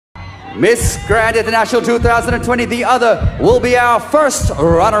Miss Grand International 2020. The other will be our first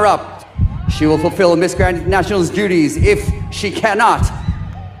runner-up. She will fulfill Miss Grand International's duties if she cannot.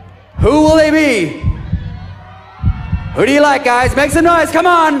 Who will they be? Who do you like, guys? Make some noise, come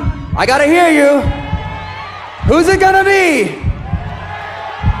on! I gotta hear you. Who's it gonna be?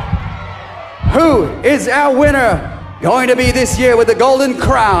 Who is our winner going to be this year with the Golden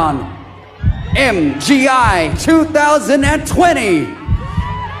Crown? MGI 2020.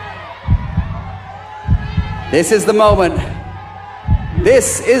 This is the moment.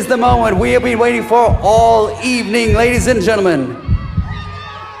 This is the moment we have been waiting for all evening, ladies and gentlemen.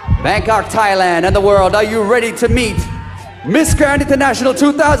 Bangkok, Thailand, and the world, are you ready to meet Miss Grand International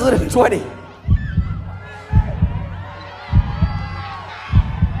 2020?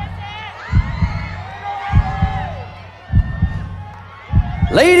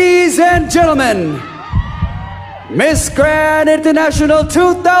 Ladies and gentlemen, Miss Grand International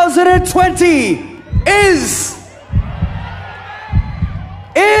 2020 is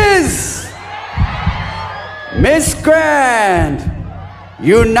Miss Grand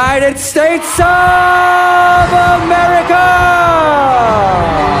United States of America!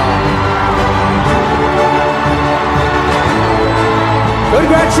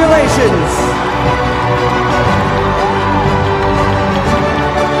 Congratulations!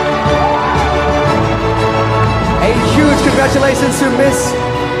 A huge congratulations to Miss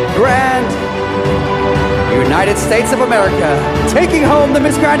Grand United States of America, taking home the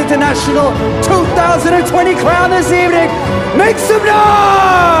Miss Grand International 2020 crown this evening. Make some noise!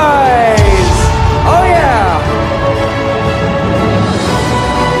 Oh yeah!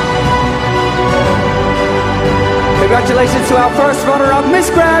 Congratulations to our first runner-up, Miss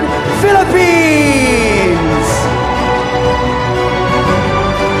Grand Philippines!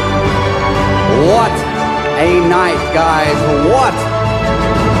 What a night, guys. What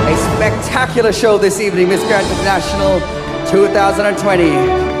a spectacular show this evening, Miss Grand International 2020.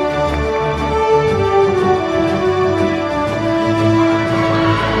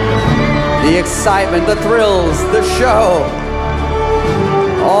 The excitement, the thrills, the show.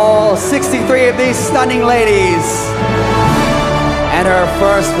 All 63 of these stunning ladies. And her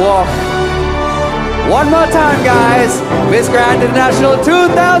first walk. One more time, guys. Miss Grand International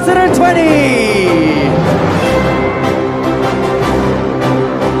 2020.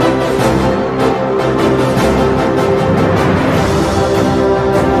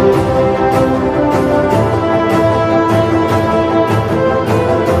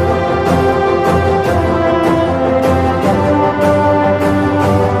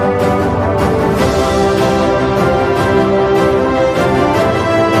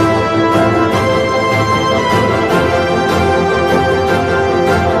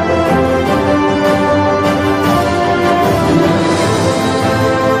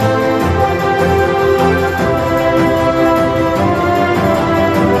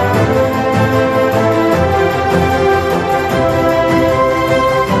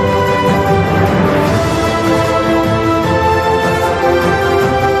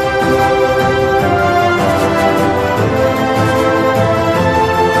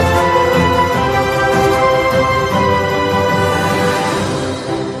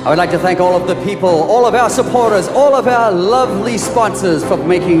 I would like to thank all of the people, all of our supporters, all of our lovely sponsors for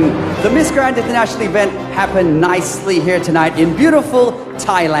making the Miss Grand International event happen nicely here tonight in beautiful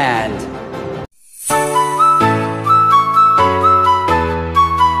Thailand.